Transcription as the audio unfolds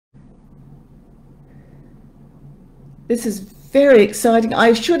This is very exciting.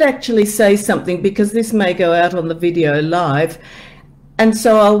 I should actually say something because this may go out on the video live. And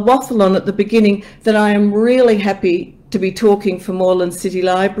so I'll waffle on at the beginning that I am really happy to be talking for Moreland City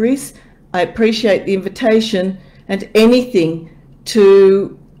Libraries. I appreciate the invitation and anything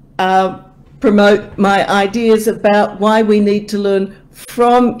to promote my ideas about why we need to learn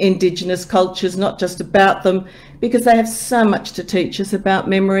from Indigenous cultures, not just about them, because they have so much to teach us about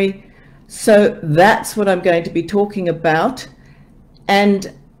memory. So that's what I'm going to be talking about.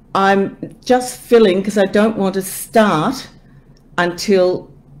 And I'm just filling, because I don't want to start until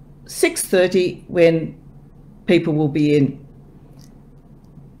 6:30 when people will be in.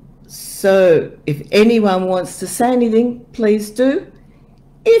 So if anyone wants to say anything, please do.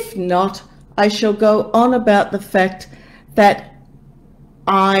 If not, I shall go on about the fact that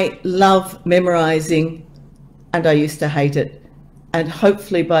I love memorizing and I used to hate it. And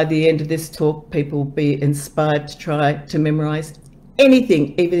hopefully by the end of this talk, people will be inspired to try to memorize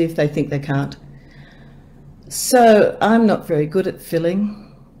anything, even if they think they can't. So I'm not very good at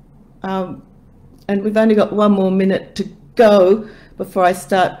filling. And we've only got 1 more minute to go before I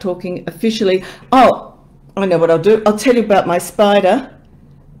start talking officially. Oh, I know what I'll do. I'll tell you about my spider.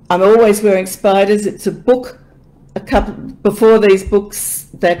 I'm always wearing spiders. It's a book, a couple before these books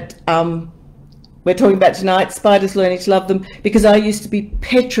that we're talking about tonight, Spiders Learning to Love Them, because I used to be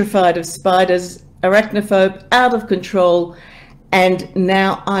petrified of spiders, arachnophobe, out of control, and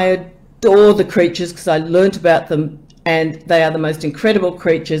now I adore the creatures because I learnt about them and they are the most incredible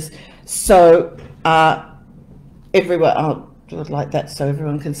creatures. So everywhere, I'll do it like that so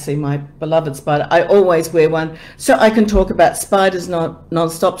everyone can see my beloved spider. I always wear one so I can talk about spiders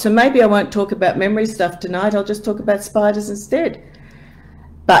non-stop. So maybe I won't talk about memory stuff tonight, I'll just talk about spiders instead.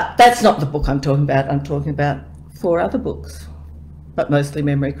 But that's not the book I'm talking about. I'm talking about 4 other books, but mostly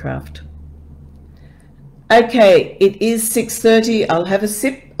memory craft. Okay, it is 6:30. I'll have a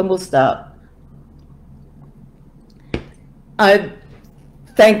sip and we'll start. I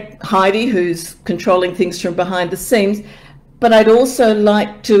thank Heidi, who's controlling things from behind the scenes, but I'd also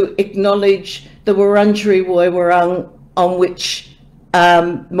like to acknowledge the Wurundjeri Woi-wurrung on which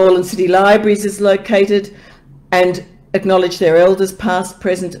Moreland City Libraries is located, and acknowledge their elders past,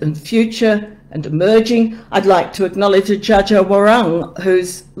 present and future and emerging. I'd like to acknowledge the Jaja Wurrung,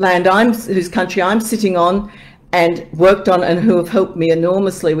 whose country I'm sitting on and worked on, and who have helped me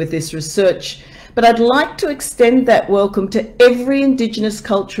enormously with this research. But I'd like to extend that welcome to every Indigenous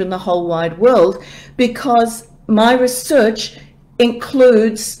culture in the whole wide world, because my research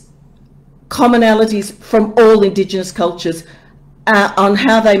includes commonalities from all Indigenous cultures on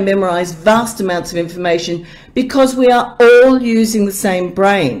how they memorize vast amounts of information, because we are all using the same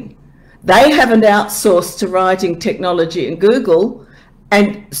brain. They haven't outsourced to writing technology and Google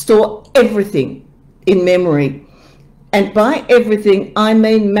and store everything in memory. And by everything, I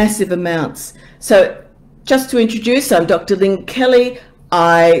mean massive amounts. So just to introduce, I'm Dr. Lynne Kelly.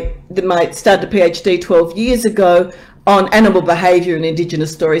 I started a PhD 12 years ago on animal behavior and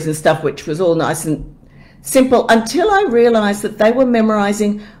Indigenous stories and stuff, which was all nice and simple, until I realized that they were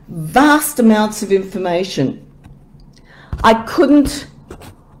memorizing vast amounts of information. I couldn't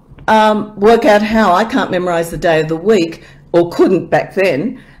work out how. I can't memorize the day of the week, or couldn't back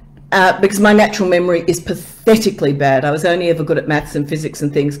then, because my natural memory is pathetically bad. I was only ever good at maths and physics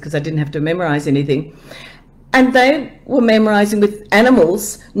and things because I didn't have to memorize anything. And they were memorizing with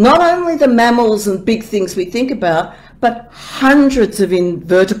animals, not only the mammals and big things we think about, but hundreds of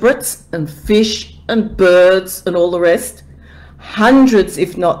invertebrates and fish and birds and all the rest. Hundreds,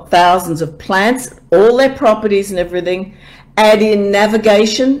 if not thousands, of plants, all their properties and everything. Add in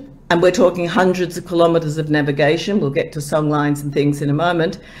navigation, and we're talking hundreds of kilometers of navigation. We'll get to songlines and things in a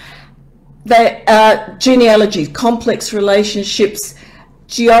moment. Genealogy, complex relationships,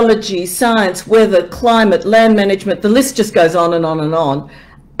 geology, science, weather, climate, land management, the list just goes on and on and on.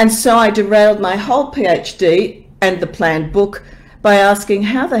 And so I derailed my whole PhD and the planned book by asking,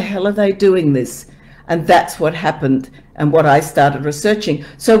 how the hell are they doing this? And that's what happened and what I started researching.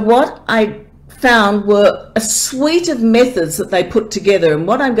 So what I found were a suite of methods that they put together, and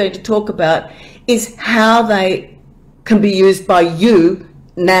what I'm going to talk about is how they can be used by you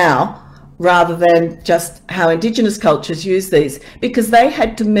now, rather than just how Indigenous cultures use these, because they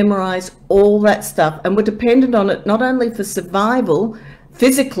had to memorize all that stuff and were dependent on it not only for survival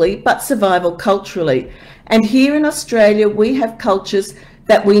physically, but survival culturally. And here in Australia, we have cultures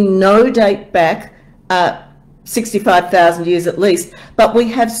that we know date back 65,000 years at least, but we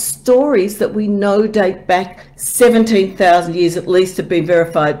have stories that we know date back 17,000 years at least, have been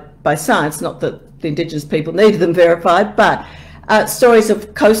verified by science. Not that the Indigenous people needed them verified, but stories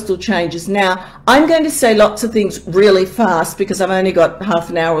of coastal changes. Now, I'm going to say lots of things really fast because I've only got half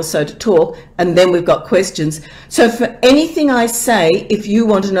an hour or so to talk, and then we've got questions. So for anything I say, if you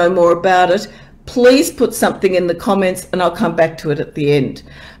want to know more about it, please put something in the comments and I'll come back to it at the end.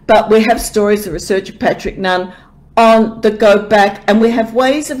 But we have stories, the researcher Patrick Nunn, on that go back, and we have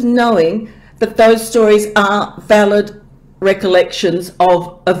ways of knowing that those stories are valid recollections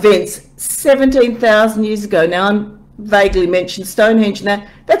of events 17,000 years ago. Now, I'm vaguely mentioned Stonehenge, and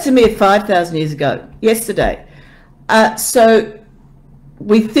that's a mere 5,000 years ago, yesterday. So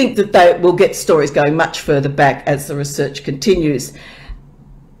we think that they will get stories going much further back as the research continues.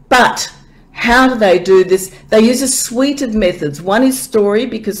 But how do they do this? They use a suite of methods. One is story,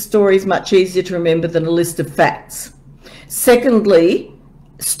 because story is much easier to remember than a list of facts. Secondly,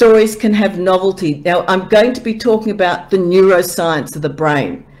 stories can have novelty. Now, I'm going to be talking about the neuroscience of the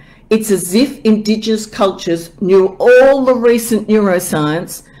brain. It's as if Indigenous cultures knew all the recent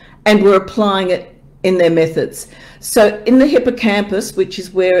neuroscience and were applying it in their methods. So in the hippocampus, which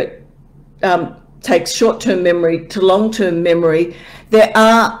is where it takes short-term memory to long-term memory, there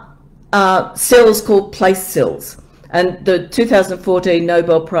are cells called place cells. And the 2014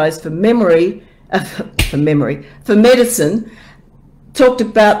 Nobel Prize for medicine talked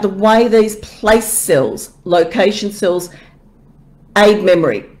about the way these place cells, location cells, aid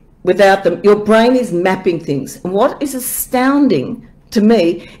memory. Without them, your brain is mapping things. And what is astounding to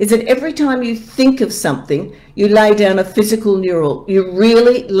me is that every time you think of something, you lay down a physical neural. You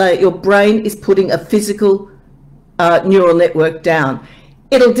really your brain is putting a physical neural network down.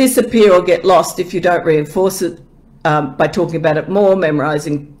 It'll disappear or get lost if you don't reinforce it by talking about it more,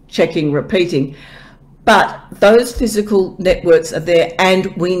 memorizing, checking, repeating. But those physical networks are there, and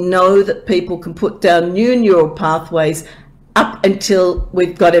we know that people can put down new neural pathways up until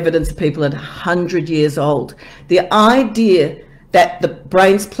we've got evidence of people at 100 years old. The idea that the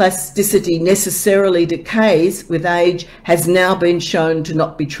brain's plasticity necessarily decays with age has now been shown to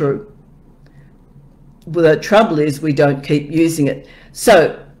not be true. Well, the trouble is we don't keep using it.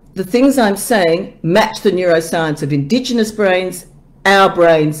 So the things I'm saying match the neuroscience of Indigenous brains, our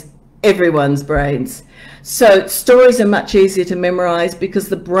brains, everyone's brains. So stories are much easier to memorize because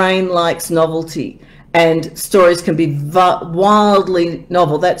the brain likes novelty. And stories can be wildly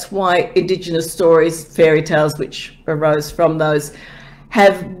novel. That's why Indigenous stories, fairy tales, which arose from those,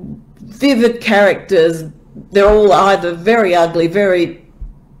 have vivid characters. They're all either very ugly, very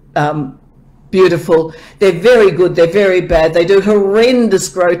beautiful. They're very good, they're very bad. They do horrendous,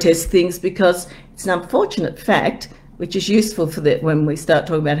 grotesque things because it's an unfortunate fact, which is useful for that when we start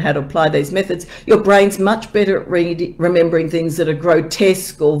talking about how to apply these methods. Your brain's much better at remembering things that are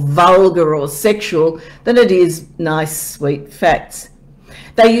grotesque or vulgar or sexual than it is nice, sweet facts.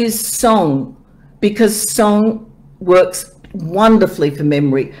 They use song because song works wonderfully for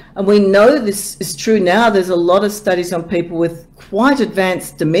memory. And we know this is true now. There's a lot of studies on people with quite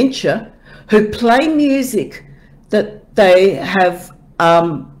advanced dementia who play music that they have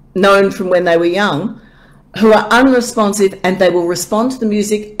known from when they were young, who are unresponsive, and they will respond to the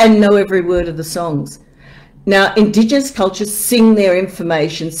music and know every word of the songs. Now, Indigenous cultures sing their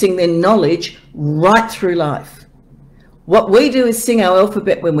information, sing their knowledge right through life. What we do is sing our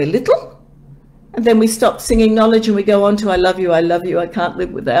alphabet when we're little, and then we stop singing knowledge and we go on to I love you, I can't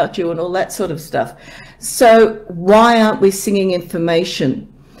live without you, and all that sort of stuff. So why aren't we singing information?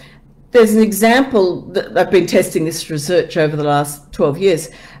 There's an example that I've been testing this research over the last 12 years.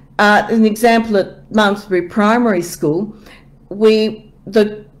 An example at Malmesbury Primary School,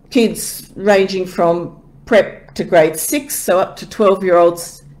 the kids ranging from prep to grade 6, so up to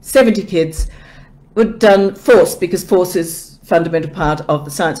 12-year-olds, 70 kids, were done force, because force is a fundamental part of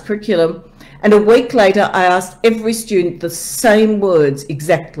the science curriculum. And a week later, I asked every student the same words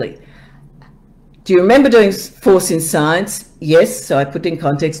exactly. Do you remember doing force in science? Yes, so I put in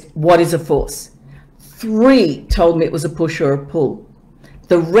context, what is a force? 3 told me it was a push or a pull.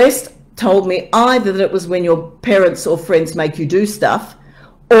 The rest told me either that it was when your parents or friends make you do stuff,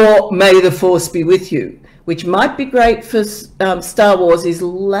 or may the force be with you, which might be great for Star Wars, is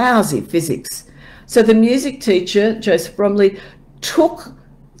lousy physics. So the music teacher, Joseph Bromley, took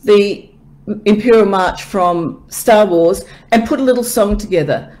the Imperial March from Star Wars and put a little song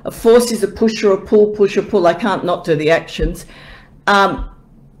together. A force is a push or a pull, I can't not do the actions.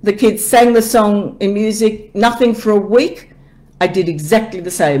 The kids sang the song in music, nothing for a week. I did exactly the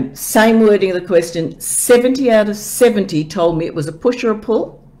same wording of the question. 70 out of 70 told me it was a push or a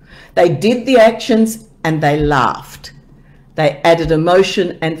pull. They did the actions and they laughed. They added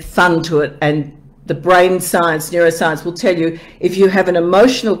emotion and fun to it. And the brain science, neuroscience will tell you if you have an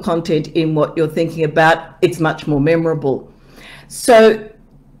emotional content in what you're thinking about, it's much more memorable. So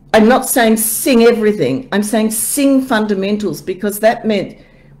I'm not saying sing everything. I'm saying sing fundamentals, because that meant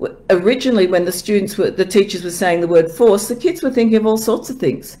originally when the teachers were saying the word force, the kids were thinking of all sorts of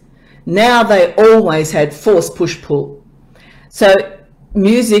things. Now they always had force, push, pull. So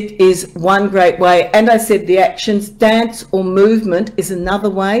music is one great way. And I said the actions, dance or movement is another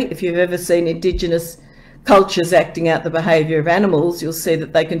way. If you've ever seen Indigenous cultures acting out the behaviour of animals, you'll see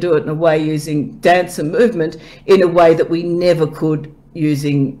that they can do it in a way using dance and movement in a way that we never could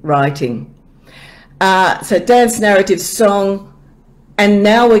using writing. So dance, narrative, song, and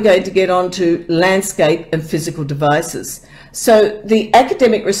now we're going to get on to landscape and physical devices. So the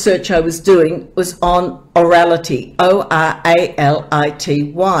academic research I was doing was on orality, O-R-A-L-I-T-Y.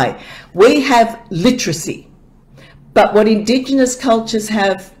 We have literacy, but what Indigenous cultures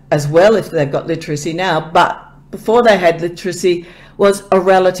have as well, if they've got literacy now, but before they had literacy, was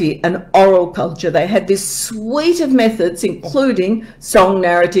orality, an oral culture. They had this suite of methods, including song,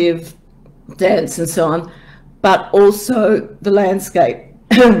 narrative, dance, and so on, but also the landscape.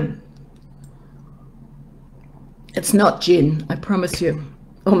 It's not gin, I promise you.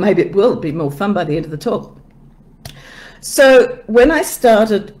 Or maybe it will be more fun by the end of the talk. So when I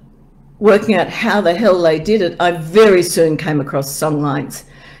started working out how the hell they did it, I very soon came across songlines.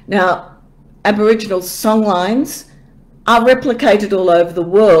 Now, Aboriginal songlines are replicated all over the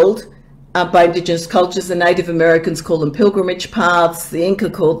world by Indigenous cultures. The Native Americans call them pilgrimage paths. The Inca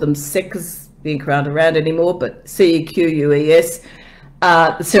called them sekas. The Inca aren't around anymore, but C-E-Q-U-E-S.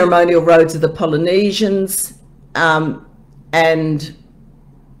 The ceremonial roads of the Polynesians. And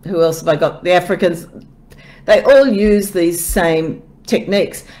who else have I got? The Africans. They all use these same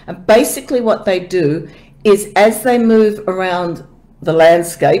techniques. And basically what they do is, as they move around the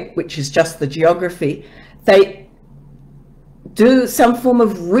landscape, which is just the geography, they do some form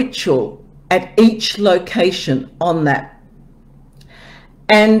of ritual at each location on that.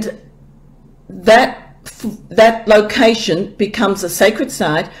 And that location becomes a sacred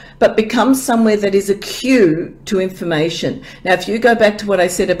site, but becomes somewhere that is a cue to information. Now, if you go back to what I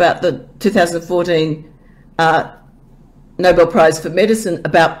said about the 2014 Nobel Prize for Medicine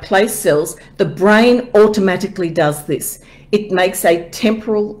about place cells, the brain automatically does this. It makes a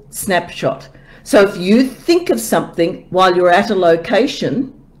temporal snapshot. So if you think of something while you're at a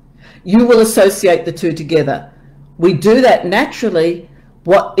location, you will associate the two together. We do that naturally.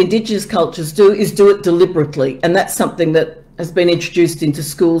 What Indigenous cultures do is do it deliberately, and that's something that has been introduced into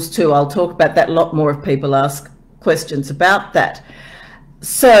schools too. I'll talk about that a lot more if people ask questions about that.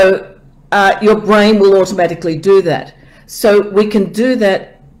 So your brain will automatically do that. So we can do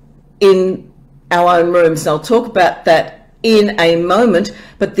that in our own rooms. I'll talk about that in a moment.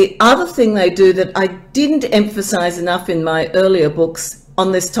 But the other thing they do that I didn't emphasize enough in my earlier books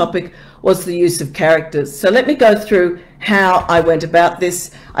on this topic was the use of characters. So let me go through how I went about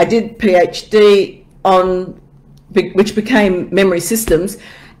this. I did PhD on, which became memory systems.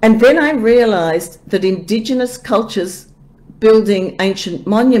 And then I realized that Indigenous cultures building ancient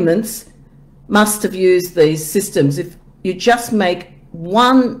monuments must have used these systems. If you just make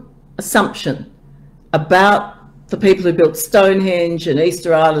one assumption about the people who built Stonehenge and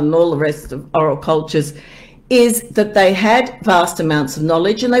Easter Island and all the rest of oral cultures, is that they had vast amounts of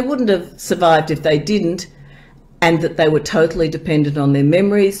knowledge and they wouldn't have survived if they didn't, and that they were totally dependent on their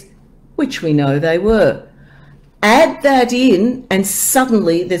memories, which we know they were. Add that in and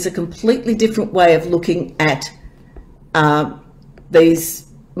suddenly there's a completely different way of looking at these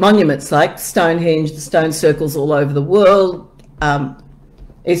monuments like Stonehenge, the stone circles all over the world,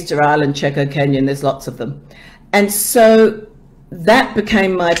 Easter Island, Chaco Canyon, there's lots of them. And so that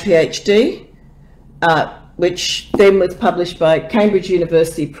became my PhD, which then was published by Cambridge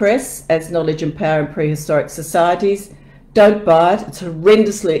University Press as Knowledge and Power in Prehistoric Societies. Don't buy it, it's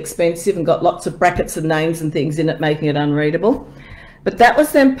horrendously expensive and got lots of brackets and names and things in it, making it unreadable. But that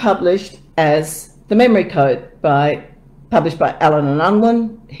was then published as The Memory Code, published by Allen and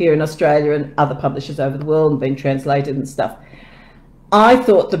Unwin here in Australia and other publishers over the world, and been translated and stuff. I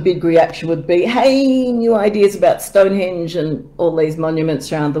thought the big reaction would be, hey, new ideas about Stonehenge and all these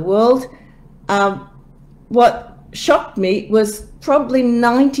monuments around the world. What shocked me was probably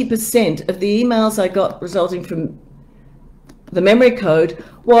 90% of the emails I got resulting from the memory code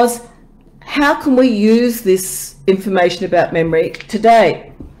was, how can we use this information about memory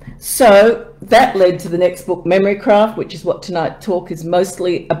today? So that led to the next book, Memory Craft, which is what tonight's talk is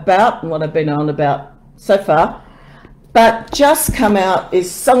mostly about and what I've been on about so far. But just come out is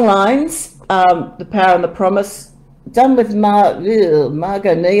Songlines, The Power and the Promise, done with Margot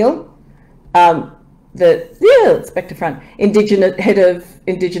Neal, it's back to front, head of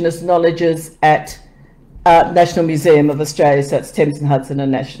Indigenous Knowledges at National Museum of Australia, so it's Thames and Hudson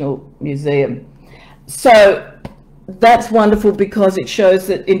and National Museum. So that's wonderful because it shows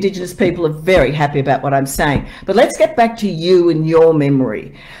that Indigenous people are very happy about what I'm saying. But let's get back to you and your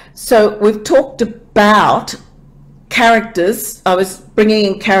memory. So we've talked about characters. I was bringing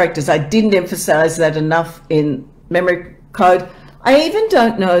in characters. I didn't emphasize that enough in memory code. I even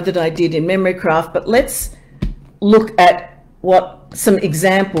don't know that I did in memory craft, but let's look at what some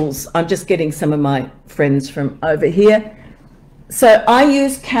examples. I'm just getting some of my friends from over here. So I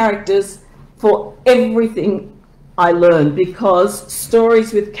use characters for everything I learn because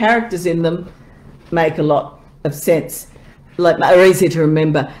stories with characters in them make a lot of sense, like are easy to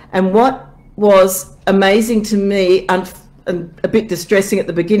remember. And what was amazing to me and a bit distressing at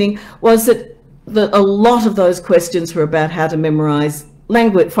the beginning was that a lot of those questions were about how to memorize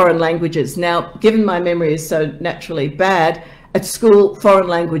foreign languages. Now, given my memory is so naturally bad, at school, foreign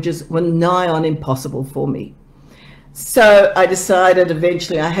languages were nigh on impossible for me. So I decided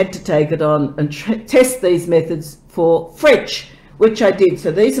eventually I had to take it on and test these methods for French, which I did.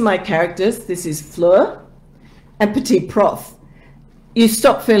 So these are my characters. This is Fleur and Petit Prof. You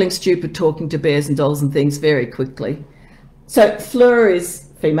stop feeling stupid talking to bears and dolls and things very quickly. So Fleur is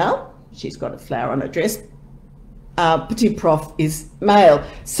female. She's got a flower on her dress. Petit Prof is male.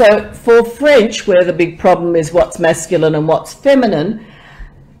 So for French, where the big problem is what's masculine and what's feminine,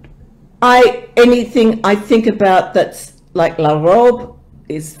 anything I think about that's like la robe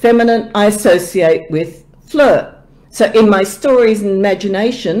is feminine, I associate with Fleur. So in my stories and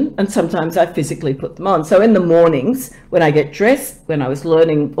imagination, and sometimes I physically put them on. So in the mornings when I get dressed, when I was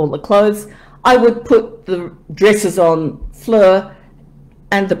learning all the clothes, I would put the dresses on Fleur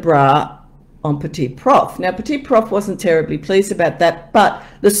and the bra on Petit Prof. Now Petit Prof wasn't terribly pleased about that, but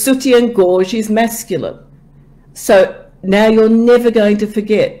the soutien gorge is masculine. So now you're never going to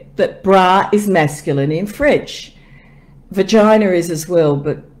forget that bra is masculine in French. Vagina is as well,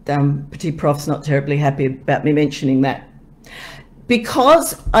 but Petit Prof's not terribly happy about me mentioning that.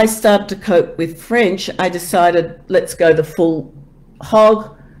 Because I started to cope with French, I decided let's go the full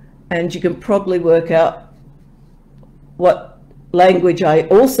hog, and you can probably work out what language I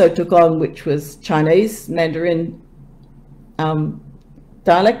also took on, which was Chinese, Mandarin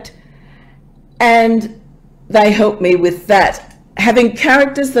dialect, and they helped me with that. Having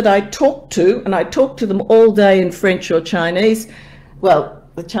characters that I talk to, and I talk to them all day in French or Chinese. Well,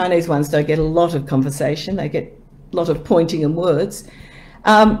 the Chinese ones don't get a lot of conversation, they get a lot of pointing and words,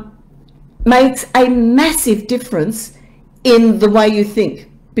 makes a massive difference in the way you think,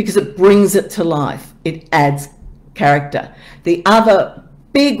 because it brings it to life. It adds character. The other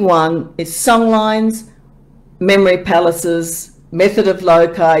big one is songlines, memory palaces, method of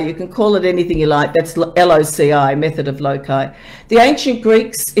loci. You can call it anything you like. That's LOCI, method of loci. The ancient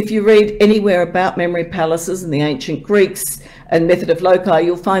Greeks, if you read anywhere about memory palaces and the ancient Greeks and method of loci,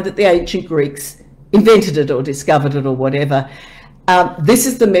 you'll find that the ancient Greeks invented it or discovered it or whatever. This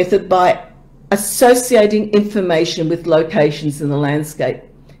is the method by associating information with locations in the landscape.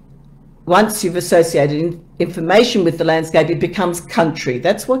 Once you've associated information with the landscape, it becomes country.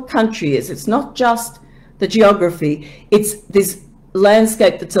 That's what country is. It's not just the geography. It's this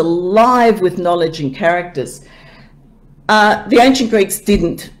landscape that's alive with knowledge and characters. The ancient Greeks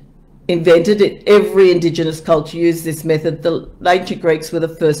didn't invent it. Every indigenous culture used this method. The ancient Greeks were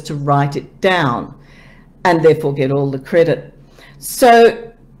the first to write it down and therefore get all the credit.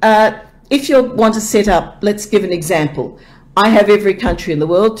 So if you want to set up, let's give an example. I have every country in the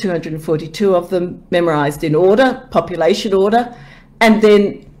world, 242 of them, memorized in order, population order. And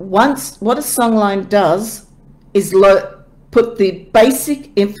then once, what a songline does is put the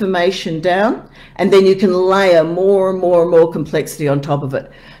basic information down, and then you can layer more and more and more complexity on top of it.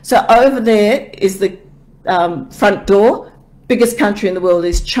 So over there is the front door. Biggest country in the world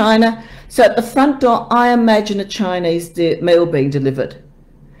is China. So at the front door, I imagine a Chinese meal being delivered.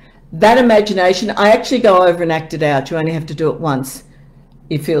 That imagination, I actually go over and act it out. You only have to do it once.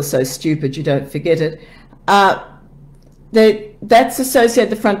 You feel so stupid, you don't forget it. That's associated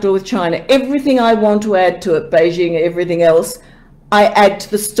the front door with China. Everything I want to add to it, Beijing, everything else, I add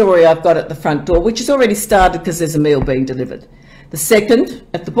to the story I've got at the front door, which has already started because there's a meal being delivered. The second,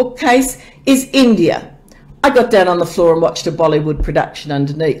 at the bookcase, is India. I got down on the floor and watched a Bollywood production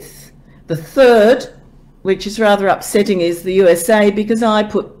underneath. The third, which is rather upsetting, is the USA, because I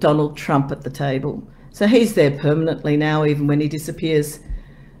put Donald Trump at the table. So he's there permanently now, even when he disappears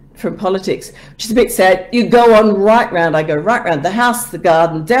from politics, which is a bit sad. You go on right round. I go right round the house, the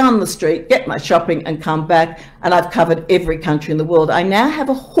garden, down the street, get my shopping and come back, and I've covered every country in the world. I now have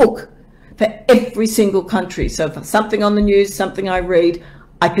a hook for every single country. So for something on the news, something I read,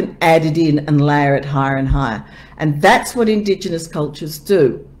 I can add it in and layer it higher and higher. And that's what Indigenous cultures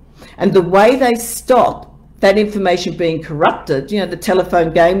do. And the way they stop that information being corrupted, you know, the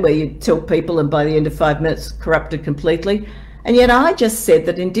telephone game where you tell people and by the end of 5 minutes, corrupted completely. And yet I just said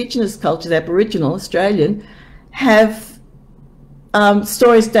that Indigenous cultures, Aboriginal, Australian, have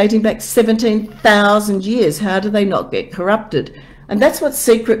stories dating back 17,000 years. How do they not get corrupted? And that's what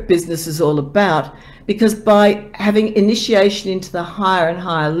secret business is all about, because by having initiation into the higher and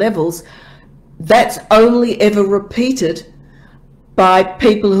higher levels, that's only ever repeated by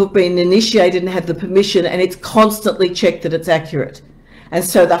people who've been initiated and have the permission, and it's constantly checked that it's accurate. And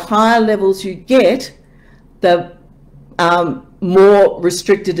so the higher levels you get, the more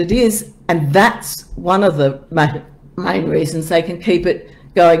restricted it is, and that's one of the main reasons they can keep it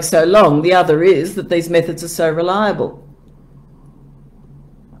going so long. The other is that these methods are so reliable.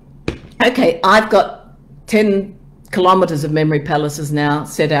 Okay, I've got 10 kilometres of memory palaces now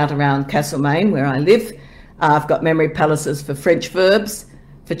set out around Castlemaine, where I live. I've got memory palaces for French verbs,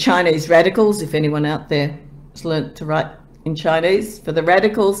 for Chinese radicals, if anyone out there has learnt to write in Chinese, for the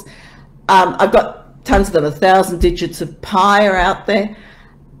radicals. I've got tons of them, 1,000 digits of pi are out there.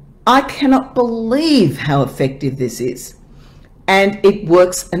 I cannot believe how effective this is. And it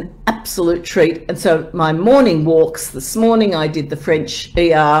works an absolute treat. And so my morning walks, this morning I did the French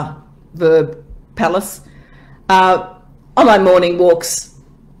ER verb palace. On my morning walks,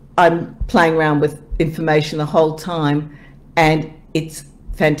 I'm playing around with information the whole time, and it's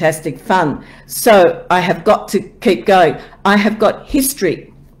fantastic fun. So I have got to keep going. I have got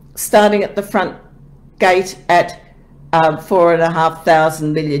history starting at the front gate at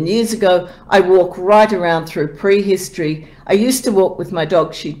 4,500 million years ago. I walk right around through prehistory. I used to walk with my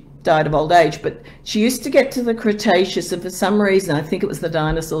dog. She died of old age, but she used to get to the Cretaceous, and for some reason, I think it was the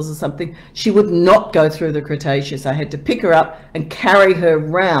dinosaurs or something, she would not go through the Cretaceous. I had to pick her up and carry her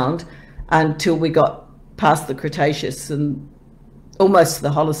round until we got past the Cretaceous and almost to the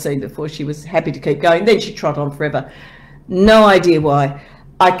Holocene before she was happy to keep going. Then she trot on forever. No idea why.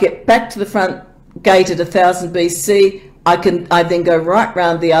 I get back to the front gate at 1000 BC. I then go right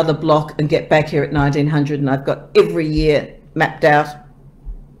round the other block and get back here at 1900, and I've got every year mapped out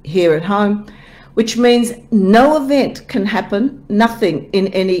here at home, which means no event can happen, nothing in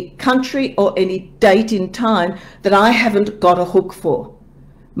any country or any date in time that I haven't got a hook for.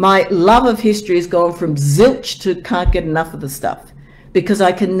 My love of history has gone from zilch to can't get enough of the stuff, because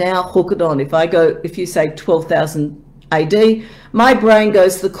I can now hook it on. If you say 12,000 AD, my brain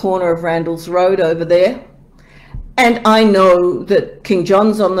goes to the corner of Randall's Road over there, and I know that King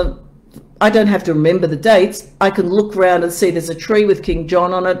John's on the, I don't have to remember the dates. I can look around and see there's a tree with King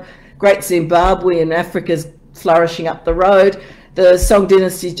John on it. Great Zimbabwe in Africa's flourishing up the road. The Song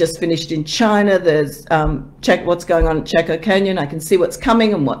Dynasty just finished in China. There's what's going on at Chaco Canyon. I can see what's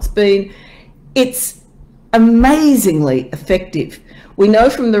coming and what's been. It's amazingly effective. We know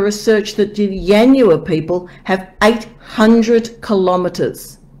from the research that the Yanyuwa people have 800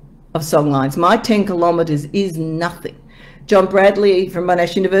 kilometres of songlines. My 10 kilometres is nothing. John Bradley from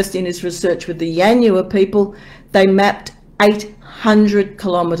Monash University in his research with the Yanyuwa people, they mapped 800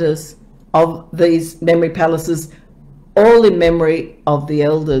 kilometres of these memory palaces, all in memory of the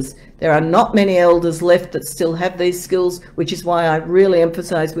elders. There are not many elders left that still have these skills, which is why I really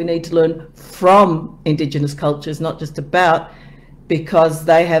emphasise we need to learn from Indigenous cultures, not just about, because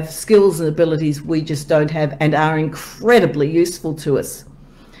they have skills and abilities we just don't have and are incredibly useful to us.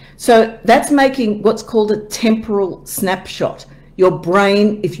 So that's making what's called a temporal snapshot. Your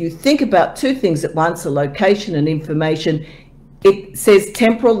brain, if you think about two things at once, a location and information, it says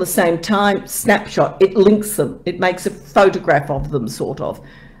temporal the same time, snapshot, it links them. It makes a photograph of them, sort of,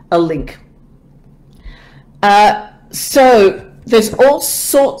 a link. So there's all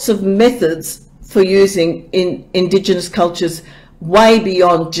sorts of methods for using in Indigenous cultures way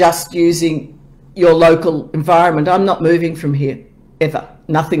beyond just using your local environment. I'm not moving from here, ever.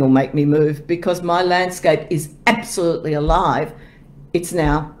 Nothing will make me move, because my landscape is absolutely alive. It's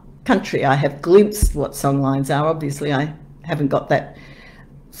now country. I have glimpsed what songlines are. Obviously, I haven't got that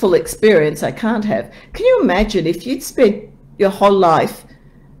full experience. I can't have. Can you imagine if you'd spent your whole life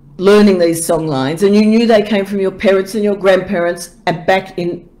learning these songlines and you knew they came from your parents and your grandparents and back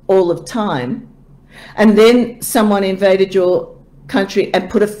in all of time, and then someone invaded your country and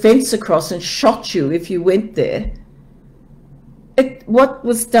put a fence across and shot you if you went there? What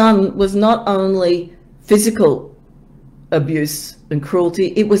was done was not only physical abuse and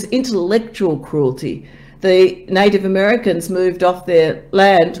cruelty, it was intellectual cruelty. The Native Americans moved off their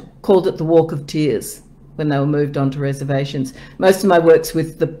land, called it the Walk of Tears when they were moved onto reservations. Most of my work's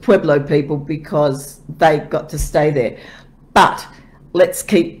with the Pueblo people because they got to stay there. But let's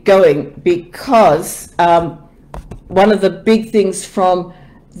keep going, because one of the big things from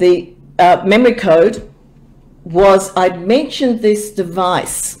the memory code was I'd mentioned this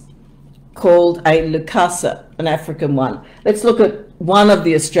device called a lukasa, an African one. Let's look at one of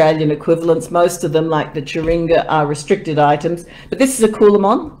the Australian equivalents. Most of them, like the chiringa, are restricted items, but this is a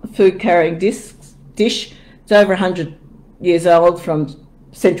kulamon, a food carrying dish. It's over 100 years old, from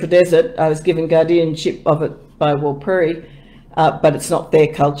Central Desert. I was given guardianship of it by Warlpiri, but it's not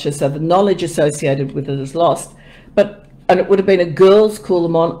their culture, so the knowledge associated with it is lost. And it would have been a girl's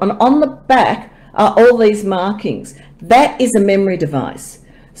kulamon, and on the back are all these markings. That is a memory device.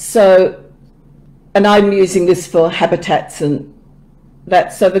 So, and I'm using this for habitats and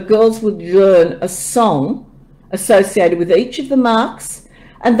that, so the girls would learn a song associated with each of the marks,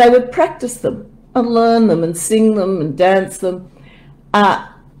 and they would practice them and learn them and sing them and dance them,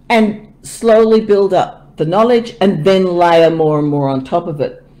 and slowly build up the knowledge and then layer more and more on top of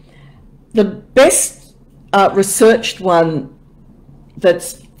it. The best researched one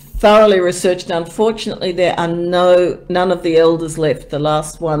that's thoroughly researched, unfortunately there are none of the elders left. The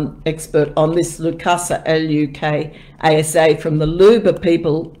last one expert on this, Lukasa, L-U-K-A-S-A, from the Luba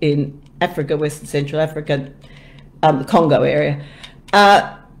people in Africa, Western Central Africa, the Congo area.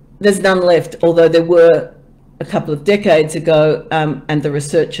 There's none left, although there were a couple of decades ago, and the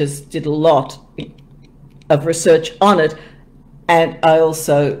researchers did a lot of research on it, and I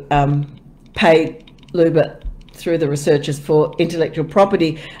also paid Luba through the researchers for intellectual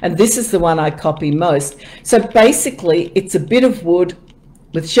property, and this is the one I copy most. So basically it's a bit of wood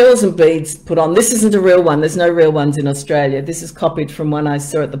with shells and beads put on. This isn't a real one, there's no real ones in Australia. This is copied from one I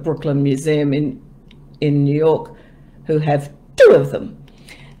saw at the Brooklyn Museum in New York, who have 2 of them.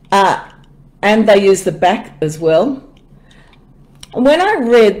 And they use the back as well. And when I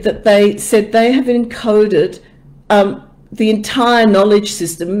read that they said they have encoded the entire knowledge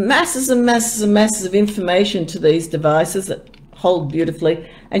system, masses and masses and masses of information to these devices that hold beautifully,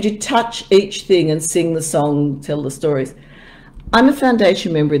 and you touch each thing and sing the song, tell the stories. I'm a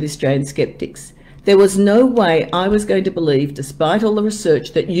foundation member of the Australian Skeptics. There was no way I was going to believe, despite all the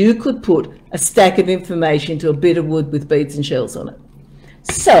research, that you could put a stack of information into a bit of wood with beads and shells on it.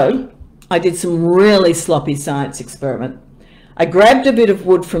 So I did some really sloppy science experiment. I grabbed a bit of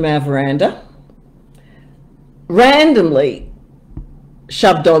wood from our veranda, randomly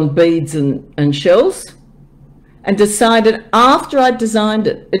shoved on beads and shells, and decided after I'd designed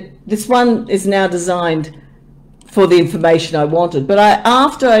it, this one is now designed for the information I wanted, but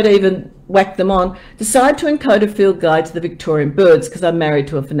after I'd even whacked them on, decided to encode a field guide to the Victorian birds, because I'm married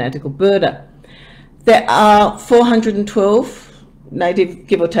to a fanatical birder. There are 412 native,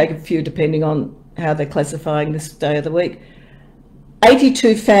 give or take a few depending on how they're classifying this day of the week,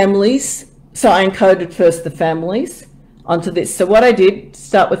 82 families. So I encoded first the families onto this. So what I did,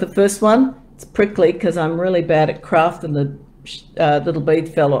 start with the first one. It's prickly because I'm really bad at craft and the little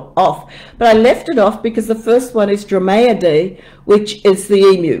bead fell off. But I left it off because the first one is Dromaeodae, which is the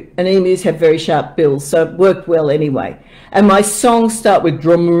emu. And emus have very sharp bills, so it worked well anyway. And my songs start with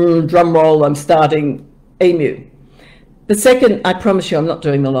drum roll, I'm starting emu. The second, I promise you I'm not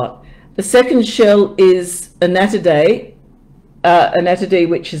doing the lot. The second shell is Anatidae,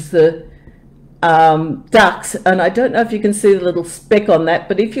 which is the ducks, and I don't know if you can see the little speck on that,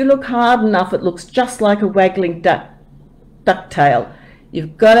 but if you look hard enough it looks just like a waggling duck tail.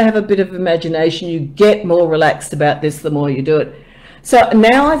 You've got to have a bit of imagination. You get more relaxed about this the more you do it. So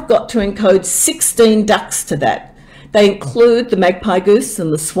now I've got to encode 16 ducks to that. They include the magpie goose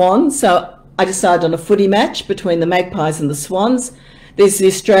and the swan, so I decided on a footy match between the magpies and the swans. There's the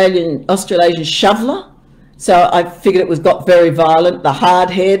Australasian shoveler, so I figured it got very violent, the hard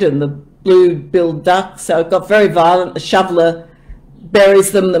head and the blue-billed duck, so it got very violent. The shoveler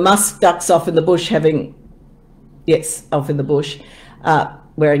buries them, the musk duck's off in the bush off in the bush,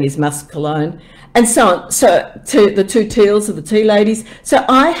 wearing his musk cologne, and so on. So to the 2 teals of the tea ladies. So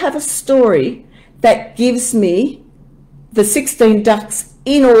I have a story that gives me the 16 ducks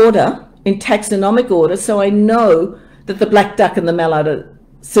in order, in taxonomic order, so I know that the black duck and the mallard are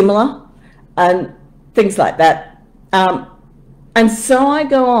similar, and things like that. And so I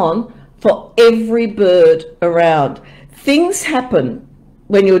go on for every bird around. Things happen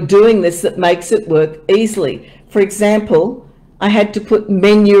when you're doing this that makes it work easily. For example, I had to put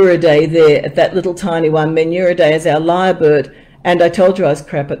Merri-bek there at that little tiny one. Merri-bek is our lyrebird, and I told you I was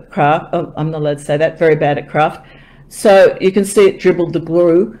crap at craft. Oh, I'm not allowed to say that, very bad at craft. So you can see it dribbled the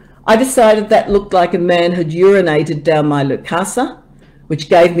glue. I decided that looked like a man had urinated down my lukasa, which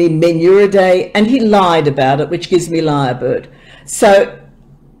gave me Merri-bek, and he lied about it, which gives me lyrebird. So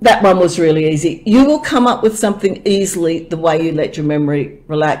that one was really easy. You will come up with something easily the way you let your memory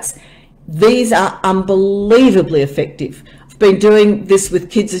relax. These are unbelievably effective. I've been doing this with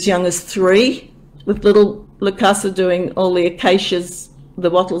kids as young as 3, with little Lucasa doing all the acacias, the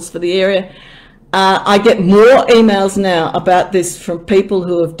wattles for the area. I get more emails now about this from people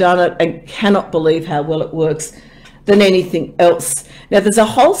who have done it and cannot believe how well it works than anything else. Now, there's a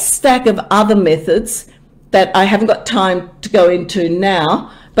whole stack of other methods that I haven't got time to go into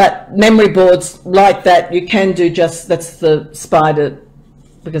now, but memory boards like that, you can do just, that's the spider,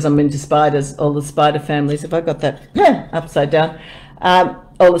 because I'm into spiders, all the spider families. Have I got that? Yeah, upside down.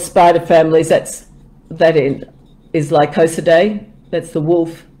 All the spider families, that end is Lycosidae. That's the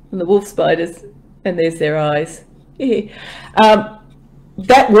wolf, and the wolf spiders, and there's their eyes.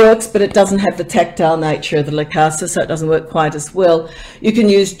 That works, but it doesn't have the tactile nature of the Lucasa, so it doesn't work quite as well. You can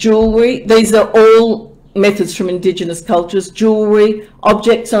use jewellery. These are all methods from Indigenous cultures. Jewellery,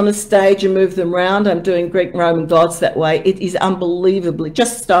 objects on a stage and move them around. I'm doing Greek and Roman gods that way. It is unbelievably,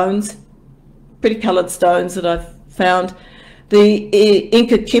 just stones, pretty coloured stones that I've found. The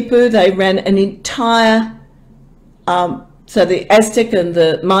Inca Kipu, they ran an entire, so the Aztec and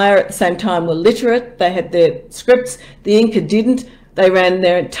the Maya at the same time were literate. They had their scripts. The Inca didn't. They ran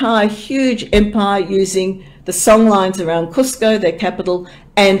their entire huge empire using the song lines around Cusco, their capital,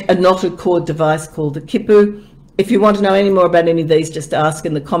 and a knotted cord device called the Kipu. If you want to know any more about any of these, just ask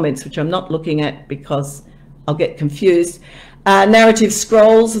in the comments, which I'm not looking at because I'll get confused. Narrative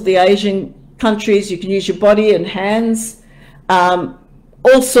scrolls of the Asian countries. You can use your body and hands.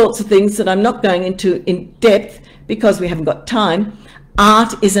 All sorts of things that I'm not going into in depth because we haven't got time.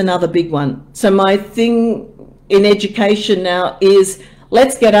 Art is another big one. So my thing in education now is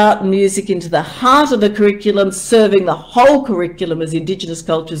let's get art and music into the heart of the curriculum, serving the whole curriculum as Indigenous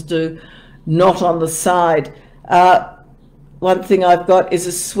cultures do, not on the side. One thing I've got is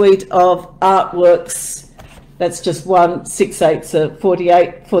a suite of artworks. That's just 1/6/8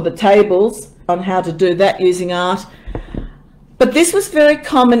 48 for the tables on how to do that using art. But this was very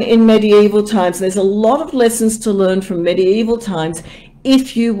common in medieval times. There's a lot of lessons to learn from medieval times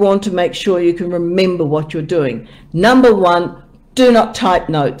if you want to make sure you can remember what you're doing. Number one, do not type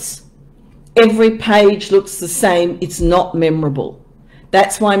notes. Every page looks the same. It's not memorable.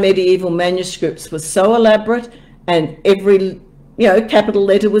 That's why medieval manuscripts were so elaborate, and every capital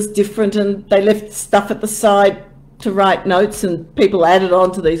letter was different, and they left stuff at the side to write notes, and people added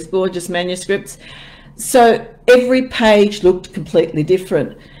on to these gorgeous manuscripts. So every page looked completely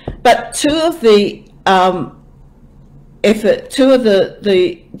different. But two of the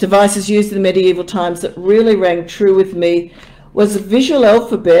devices used in the medieval times that really rang true with me was a visual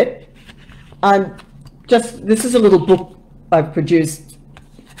alphabet. This is a little book I've produced.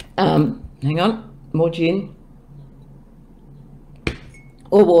 Hang on, more gin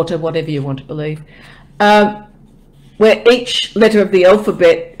or water, whatever you want to believe. Where each letter of the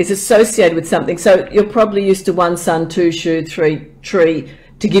alphabet is associated with something. So you're probably used to 1 sun, 2 shoe, 3 tree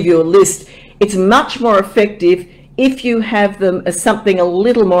to give you a list. It's much more effective if you have them as something a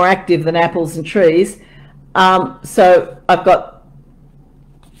little more active than apples and trees. So I've got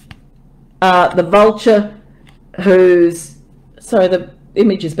the vulture who's, sorry, the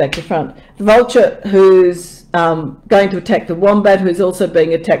image is back to front. The vulture who's going to attack the wombat, who's also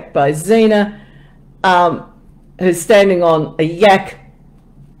being attacked by Xena, who's standing on a yak.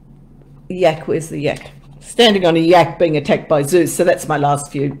 Yak, where's the yak? Standing on a yak being attacked by Zeus. So that's my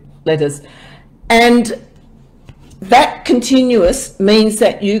last few letters. And that continuous means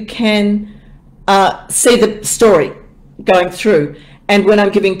that you can see the story going through. And when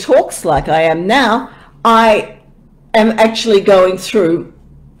I'm giving talks like I am now, I am actually going through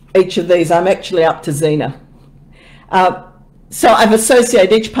each of these. I'm actually up to Xena. So I've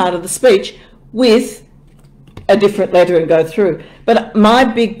associated each part of the speech with a different letter and go through. But my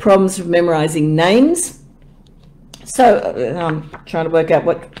big problems with memorizing names. So I'm trying to work out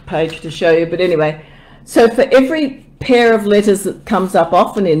what page to show you, but anyway. So for every pair of letters that comes up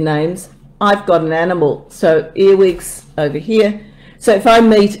often in names, I've got an animal. So earwigs over here. So if I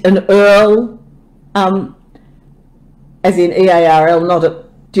meet an earl, as in E-A-R-L, not a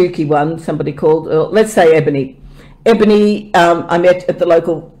dukey one, somebody called Earl, let's say Ebony. Ebony, I met at the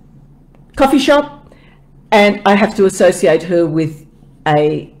local coffee shop, and I have to associate her with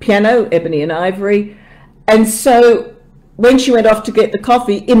a piano, ebony and ivory. And so when she went off to get the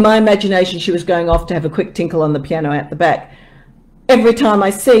coffee, in my imagination, she was going off to have a quick tinkle on the piano out the back. Every time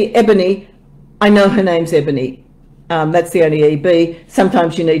I see Ebony, I know her name's Ebony. That's the only EB.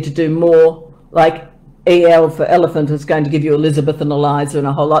 Sometimes you need to do more, like EL for elephant is going to give you Elizabeth and Eliza and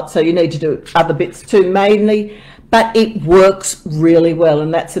a whole lot. So you need to do other bits too, mainly. but it works really well,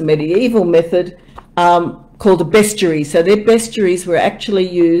 and that's a medieval method called a bestiary. So their bestiaries were actually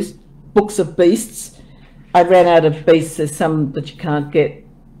used, books of beasts. I ran out of beasts. There's some that you can't get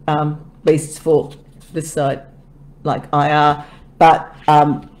beasts for this side, like IR, but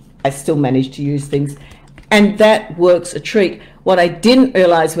I still managed to use things, and that works a treat. What I didn't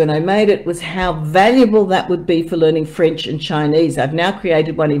realize when I made it was how valuable that would be for learning French and Chinese. I've now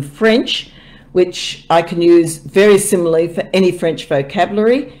created one in French, which I can use very similarly for any French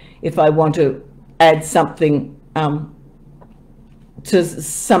vocabulary. If I want to add something to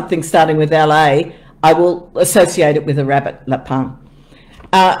something starting with LA, I will associate it with a rabbit, lapin.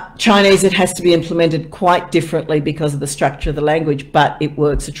 Chinese, it has to be implemented quite differently because of the structure of the language, but it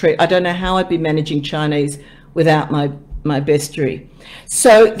works a treat. I don't know how I'd be managing Chinese without my bestiary.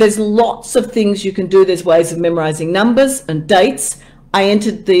 So there's lots of things you can do. There's ways of memorizing numbers and dates. I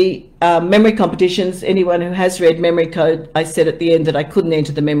entered the memory competitions. Anyone who has read Memory Code, I said at the end that I couldn't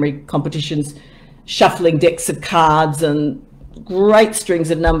enter the memory competitions, shuffling decks of cards and great strings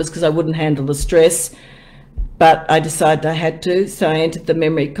of numbers because I wouldn't handle the stress. But I decided I had to, so I entered the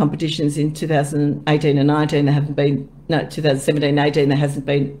memory competitions in 2018 and 19. There haven't been, no, 2017 and 18, there hasn't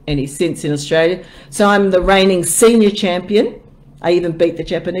been any since in Australia. So I'm the reigning senior champion. I even beat the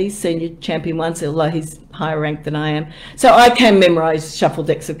Japanese senior champion once, although he's higher ranked than I am. So I can memorise shuffle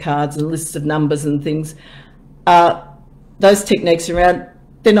decks of cards and lists of numbers and things. Those techniques around,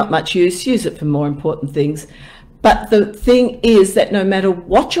 they're not much use. Use it for more important things. But the thing is that no matter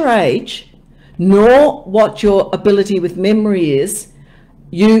what your age, nor what your ability with memory is,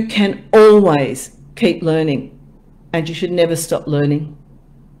 you can always keep learning, and you should never stop learning.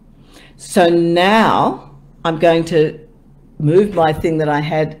 So now I'm going to move my thing that I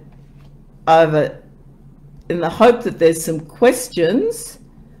had over in the hope that there's some questions.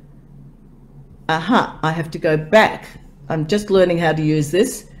 Aha, I have to go back. I'm just learning how to use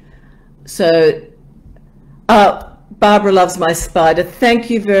this. So, Barbara loves my spider. Thank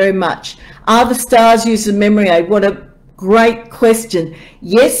you very much. Are the stars used as memory aid? What a great question.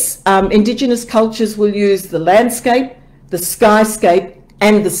 Yes, Indigenous cultures will use the landscape, the skyscape,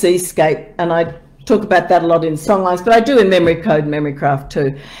 and the seascape. And I talk about that a lot in songlines, but I do in Memory Code and Memory Craft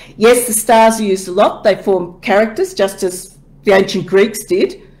too. Yes, the stars are used a lot. They form characters, just as the ancient Greeks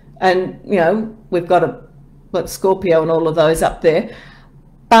did. And, you know, we've got Scorpio and all of those up there.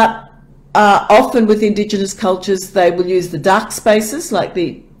 But often with Indigenous cultures, they will use the dark spaces, like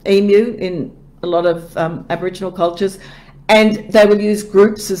the emu in a lot of Aboriginal cultures, and they will use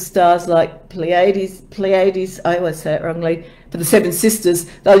groups of stars like Pleiades, I always say it wrongly, for the Seven Sisters.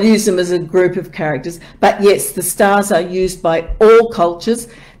 They'll use them as a group of characters. But yes, the stars are used by all cultures.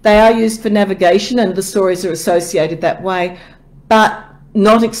 They are used for navigation, and the stories are associated that way, but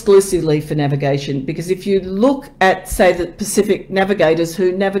not exclusively for navigation, because if you look at, say, the Pacific navigators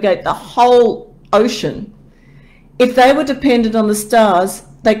who navigate the whole ocean, if they were dependent on the stars,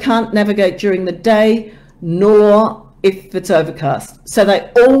 they can't navigate during the day, nor if it's overcast. So they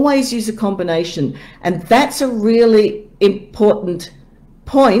always use a combination. And that's a really important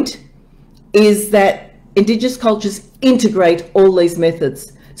point, is that Indigenous cultures integrate all these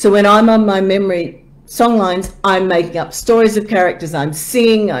methods. So when I'm on my memory songlines, I'm making up stories of characters, I'm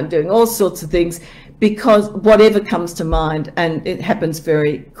singing, I'm doing all sorts of things, because whatever comes to mind, and it happens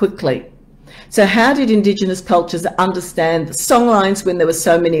very quickly. So how did Indigenous cultures understand the songlines when there were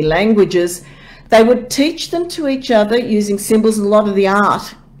so many languages? They would teach them to each other using symbols, and a lot of the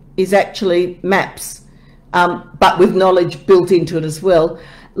art is actually maps, but with knowledge built into it as well.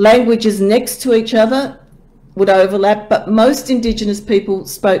 Languages next to each other would overlap, but most Indigenous people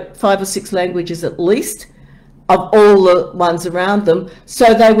spoke 5 or 6 languages at least, of all the ones around them,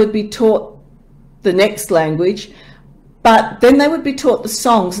 so they would be taught the next language. But then they would be taught the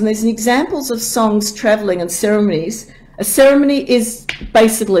songs, and there's examples of songs travelling and ceremonies. A ceremony is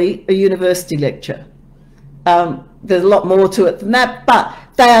basically a university lecture. There's a lot more to it than that, but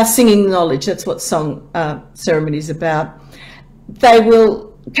they are singing knowledge. That's what song ceremony is about. They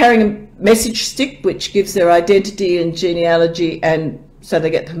will carry a message stick, which gives their identity and genealogy, and so they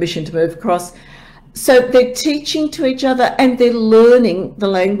get permission to move across. So they're teaching to each other and they're learning the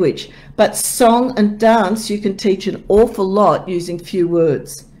language. But song and dance, you can teach an awful lot using few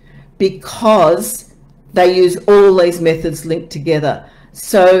words, because they use all these methods linked together.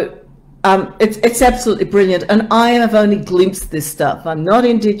 So it's absolutely brilliant. And I have only glimpsed this stuff. I'm not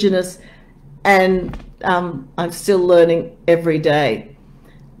Indigenous, and I'm still learning every day.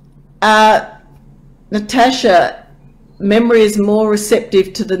 Natasha, memory is more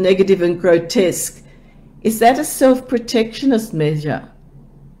receptive to the negative and grotesque. Is that a self-protectionist measure?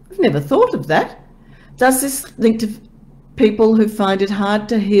 I've never thought of that. does this link to people who find it hard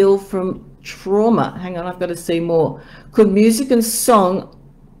to heal from trauma? Hang on, I've got to see more. Could music and song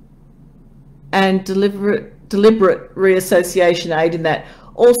and deliberate reassociation aid in that?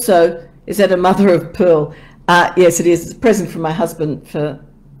 Also, is that a mother of pearl? Yes, it is. It's a present from my husband for,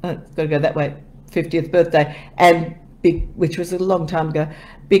 got to go that way, 50th birthday, and which was a long time ago,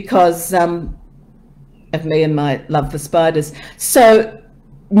 because of me and my love for spiders. So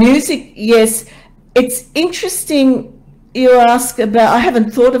music, yes. It's interesting you ask about, I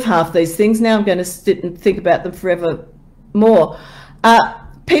haven't thought of half these things. Now I'm going to sit and think about them forever more.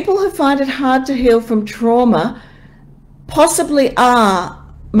 People who find it hard to heal from trauma possibly are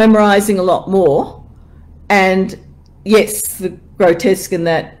memorizing a lot more. And yes, the grotesque in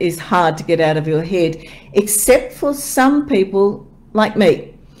that is hard to get out of your head, except for some people like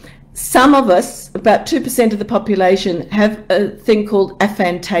me. Some of us, about 2% of the population, have a thing called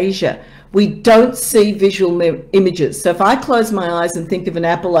aphantasia. We don't see visual images. So if I close my eyes and think of an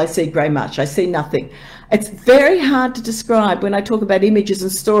apple, I see grey mush. I see nothing. It's very hard to describe when I talk about images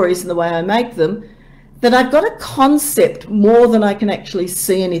and stories and the way I make them, that I've got a concept more than I can actually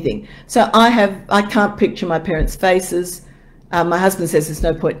see anything. So I can't picture my parents' faces. My husband says there's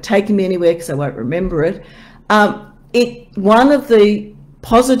no point taking me anywhere because I won't remember it. One of the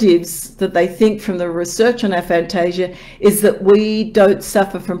positives that they think from the research on aphantasia is that we don't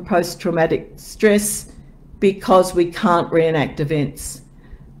suffer from post-traumatic stress because we can't reenact events.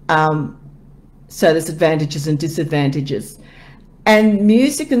 So there's advantages and disadvantages. And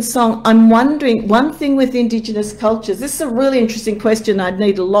music and song, I'm wondering, one thing with Indigenous cultures, this is a really interesting question. I'd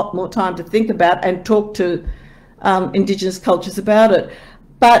need a lot more time to think about and talk to Indigenous cultures about it.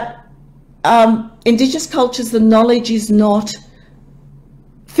 But Indigenous cultures, the knowledge is not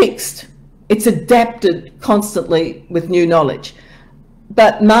fixed. It's adapted constantly with new knowledge.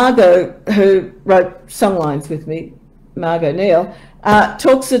 But Margot, who wrote songlines with me, Margot Neal,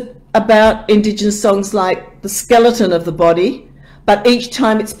 talks about Indigenous songs like the skeleton of the body, but each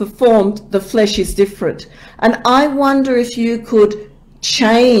time it's performed, the flesh is different. And I wonder if you could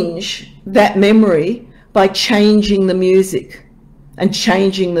change that memory by changing the music and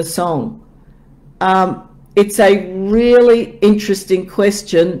changing the song. It's a really interesting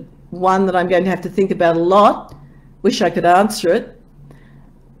question, one that I'm going to have to think about a lot. Wish I could answer it.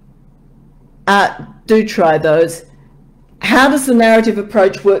 Do try those. How does the narrative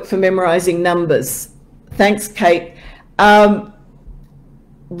approach work for memorizing numbers? Thanks, Kate.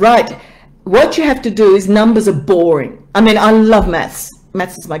 Right, what you have to do is, numbers are boring. I mean, I love maths.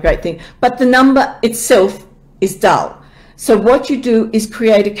 Maths is my great thing, but the number itself is dull. So what you do is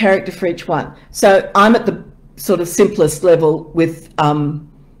create a character for each one. So I'm at the sort of simplest level with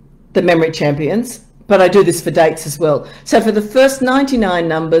the memory champions, but I do this for dates as well. So for the first 99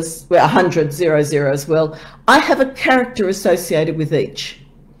 numbers, 100, 00 as well, I have a character associated with each.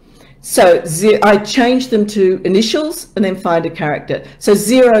 So I change them to initials and then find a character. So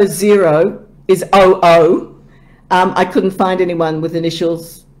 00 is 00. I couldn't find anyone with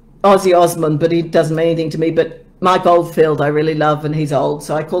initials. Ozzy Osbourne, but he doesn't mean anything to me. But Mike Oldfield I really love, and he's old,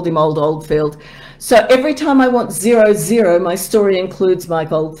 so I called him Old Oldfield. So every time I want 00, my story includes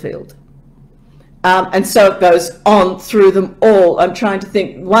Mike Oldfield. And so it goes on through them all. I'm trying to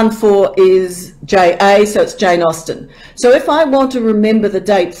think. 14 is JA, so it's Jane Austen. So if I want to remember the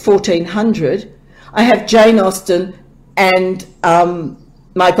date 1400, I have Jane Austen and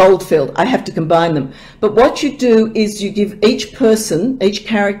Mike Oldfield. I have to combine them. But what you do is you give each person, each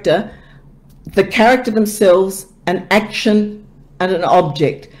character, the character themselves, an action and an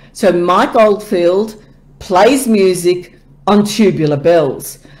object. So Mike Oldfield plays music on tubular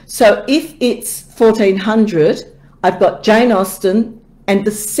bells. So if it's 1400, I've got Jane Austen, and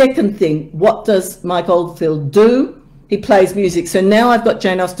the second thing, what does Mike Oldfield do? He plays music. So now I've got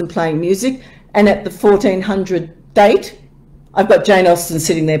Jane Austen playing music, and at the 1400 date, I've got Jane Austen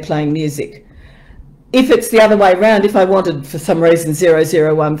sitting there playing music. If it's the other way around, if I wanted for some reason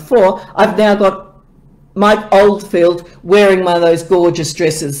 0014, I've now got Mike Oldfield wearing one of those gorgeous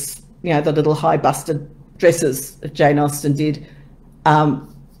dresses, you know, the little high-busted dresses that Jane Austen did,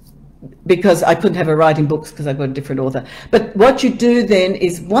 because I couldn't have her writing books because I've got a different author. But what you do then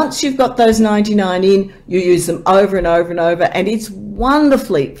is, once you've got those 99 in, you use them over and over and over, and it's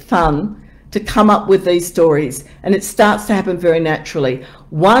wonderfully fun to come up with these stories, and it starts to happen very naturally.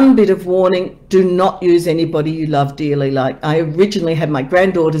 One bit of warning: do not use anybody you love dearly. Like, I originally had my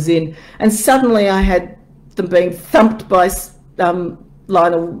granddaughters in, and suddenly I had them being thumped by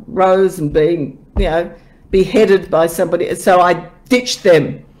Lionel Rose and being, you know, beheaded by somebody, so I ditched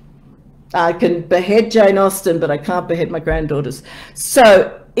them. I can behead Jane Austen, but I can't behead my granddaughters.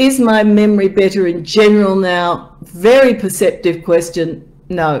 So is my memory better in general now? Very perceptive question.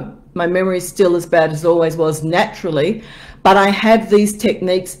 No, my memory is still as bad as it always was naturally, but I have these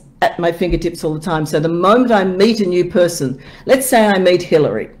techniques at my fingertips all the time. So the moment I meet a new person, let's say I meet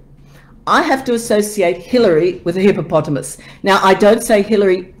Hillary, I have to associate Hillary with a hippopotamus. Now, I don't say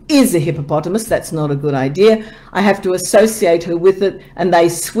Hillary is a hippopotamus. That's not a good idea. I have to associate her with it, and they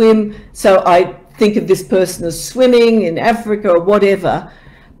swim. So I think of this person as swimming in Africa or whatever.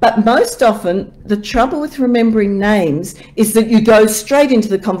 But most often, the trouble with remembering names is that you go straight into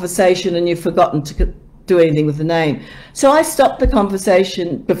the conversation and you've forgotten to do anything with the name. So I stop the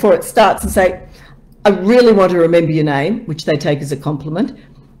conversation before it starts and say, I really want to remember your name, which they take as a compliment.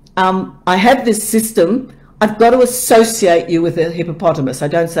 I have this system. I've got to associate you with a hippopotamus. I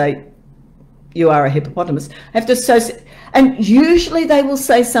don't say you are a hippopotamus. I have to associate, and usually they will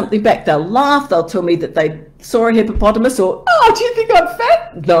say something back. They'll laugh. They'll tell me that they saw a hippopotamus, or, oh, do you think I'm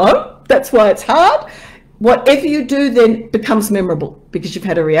fat? No, that's why it's hard. Whatever you do then becomes memorable because you've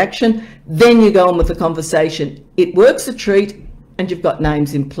had a reaction. Then you go on with the conversation. It works a treat, and you've got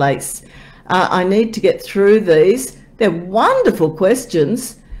names in place. I need to get through these. They're wonderful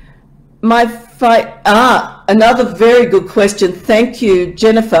questions. Another very good question. Thank you,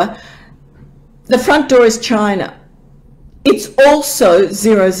 Jennifer. The front door is China. It's also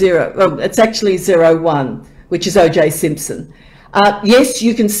 00. Well, it's actually 01, which is O.J. Simpson. Yes,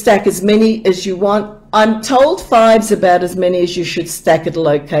 you can stack as many as you want. I'm told 5's about as many as you should stack at a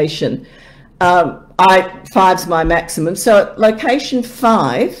location. 5's my maximum. So at location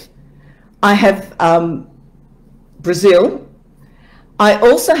 5, I have Brazil. I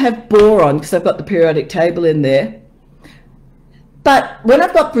also have boron because I've got the periodic table in there. But when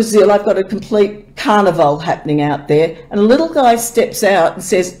I've got Brazil, I've got a complete carnival happening out there. And a little guy steps out and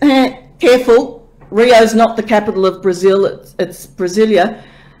says, careful, Rio's not the capital of Brazil, it's Brasilia.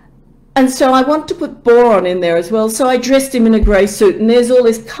 And so I want to put boron in there as well. So I dressed him in a grey suit, and there's all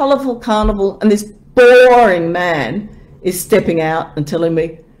this colourful carnival, and this boring man is stepping out and telling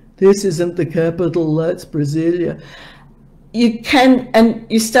me, this isn't the capital, that's Brasilia. You can, and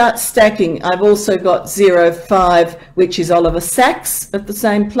you start stacking. I've also got 05, which is Oliver Sacks at the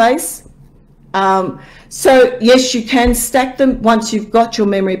same place. So yes, you can stack them once you've got your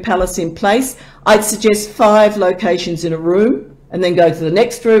memory palace in place. I'd suggest 5 locations in a room, and then go to the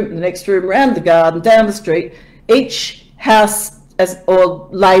next room, round the garden, down the street. Each house or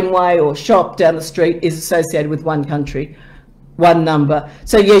laneway or shop down the street is associated with one country, one number.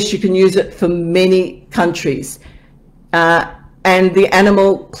 So yes, you can use it for many countries. And the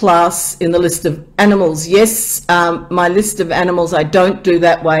animal class in the list of animals. Yes, my list of animals, I don't do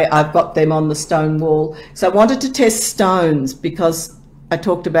that way. I've got them on the stone wall. So I wanted to test stones because I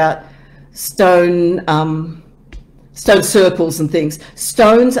talked about stone circles and things.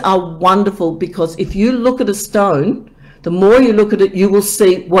 Stones are wonderful because if you look at a stone, the more you look at it, you will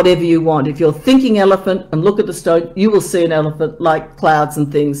see whatever you want. If you're thinking elephant and look at the stone, you will see an elephant like clouds and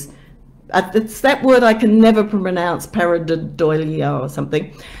things. It's that word I can never pronounce, pareidolia or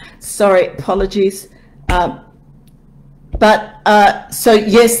something. Sorry, apologies. So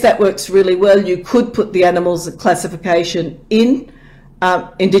yes, that works really well. You could put the animals classification in.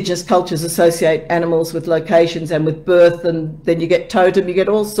 Indigenous cultures associate animals with locations and with birth, and then you get totem, you get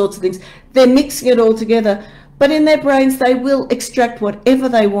all sorts of things. They're mixing it all together, but in their brains they will extract whatever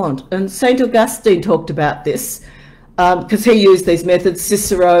they want. And St. Augustine talked about this. Because he used these methods,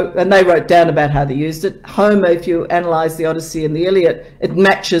 Cicero, and they wrote down about how they used it. Homer, if you analyse the Odyssey and the Iliad, it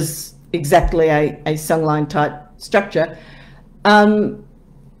matches exactly a songline type structure.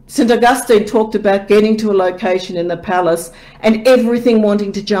 St. Augustine talked about getting to a location in the palace and everything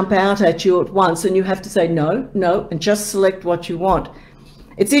wanting to jump out at you at once, and you have to say no, no, and just select what you want.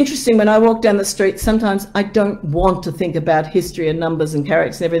 It's interesting, when I walk down the street, sometimes I don't want to think about history and numbers and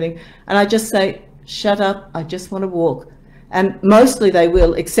characters and everything, and I just say, shut up, I just want to walk. And mostly they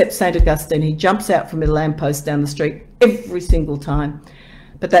will, except St. Augustine. He jumps out from a lamppost down the street every single time.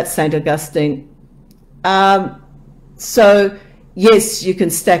 But that's St. Augustine. So yes, you can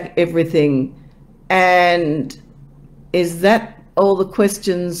stack everything. And is that all the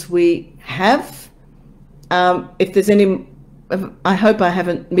questions we have? If there's any, I hope I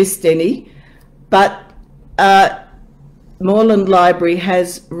haven't missed any, but Moreland Library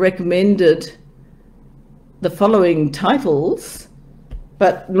has recommended the following titles,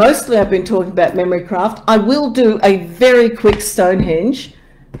 but mostly I've been talking about memory craft. I will do a very quick Stonehenge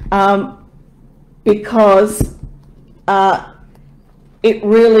because it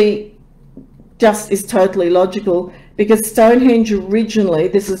really just is totally logical, because Stonehenge originally,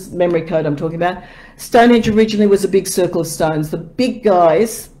 this is memory code I'm talking about, Stonehenge originally was a big circle of stones. The big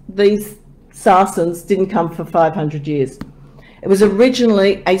guys, these sarsens, didn't come for 500 years. It was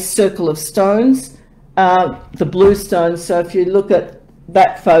originally a circle of stones, the blue stones. So if you look at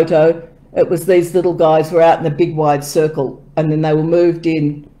that photo, it was these little guys were out in a big wide circle, and then they were moved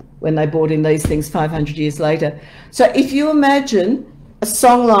in when they brought in these things 500 years later. So if you imagine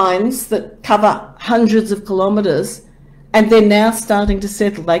song lines that cover hundreds of kilometres, and they're now starting to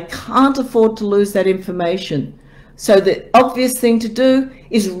settle, they can't afford to lose that information. So the obvious thing to do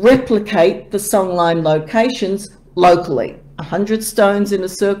is replicate the songline locations locally. 100 stones in a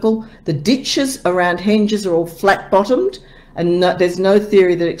circle. The ditches around henges are all flat-bottomed, and there's no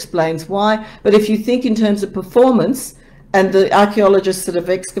theory that explains why. But if you think in terms of performance, and the archaeologists that have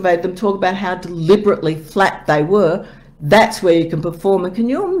excavated them talk about how deliberately flat they were, that's where you can perform. And can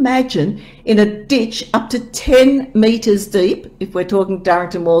you imagine in a ditch up to 10 metres deep, if we're talking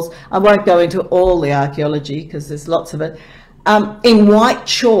Durrington walls, I won't go into all the archaeology because there's lots of it, in white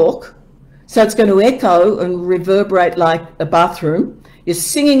chalk, so it's going to echo and reverberate like a bathroom. You're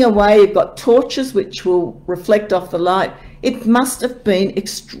singing away, you've got torches which will reflect off the light. It must have been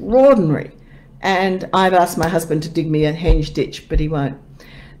extraordinary. And I've asked my husband to dig me a henge ditch, but he won't.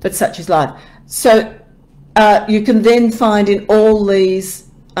 But such is life. So you can then find in all these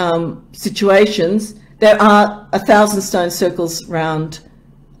situations, there are 1,000 stone circles around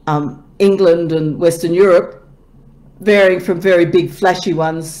England and Western Europe, varying from very big flashy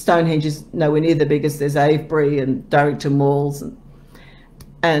ones. Stonehenge is nowhere near the biggest. There's Avebury and Durrington walls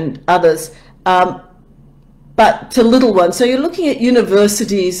and others, but to little ones. So you're looking at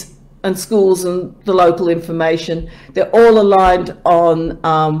universities and schools and the local information. They're all aligned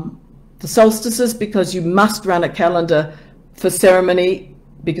on the solstices, because you must run a calendar for ceremony,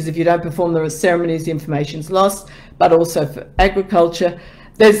 because if you don't perform the ceremonies, the information's lost, but also for agriculture.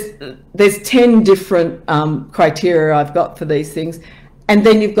 There's 10 different criteria I've got for these things. And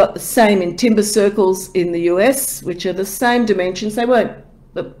then you've got the same in timber circles in the US, which are the same dimensions. They weren't,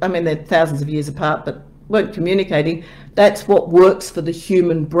 I mean, they're thousands of years apart, but weren't communicating. That's what works for the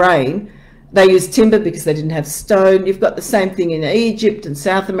human brain. They used timber because they didn't have stone. You've got the same thing in Egypt and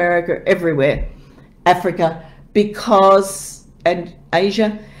South America, everywhere, Africa, because, and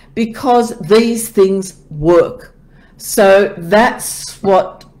Asia, because these things work. So that's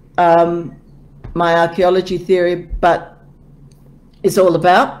what my archaeology theory is all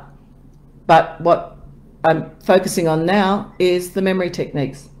about. But what I'm focusing on now is the memory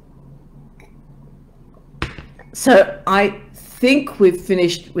techniques. So I think we've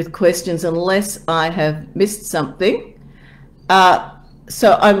finished with questions, unless I have missed something.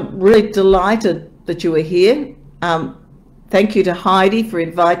 So I'm really delighted that you were here. Thank you to Heidi for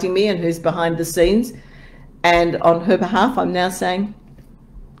inviting me, and who's behind the scenes. And on her behalf, I'm now saying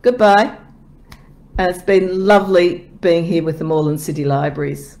goodbye. It's been lovely being here with the Moreland City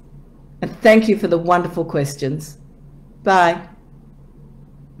Libraries. And thank you for the wonderful questions. Bye.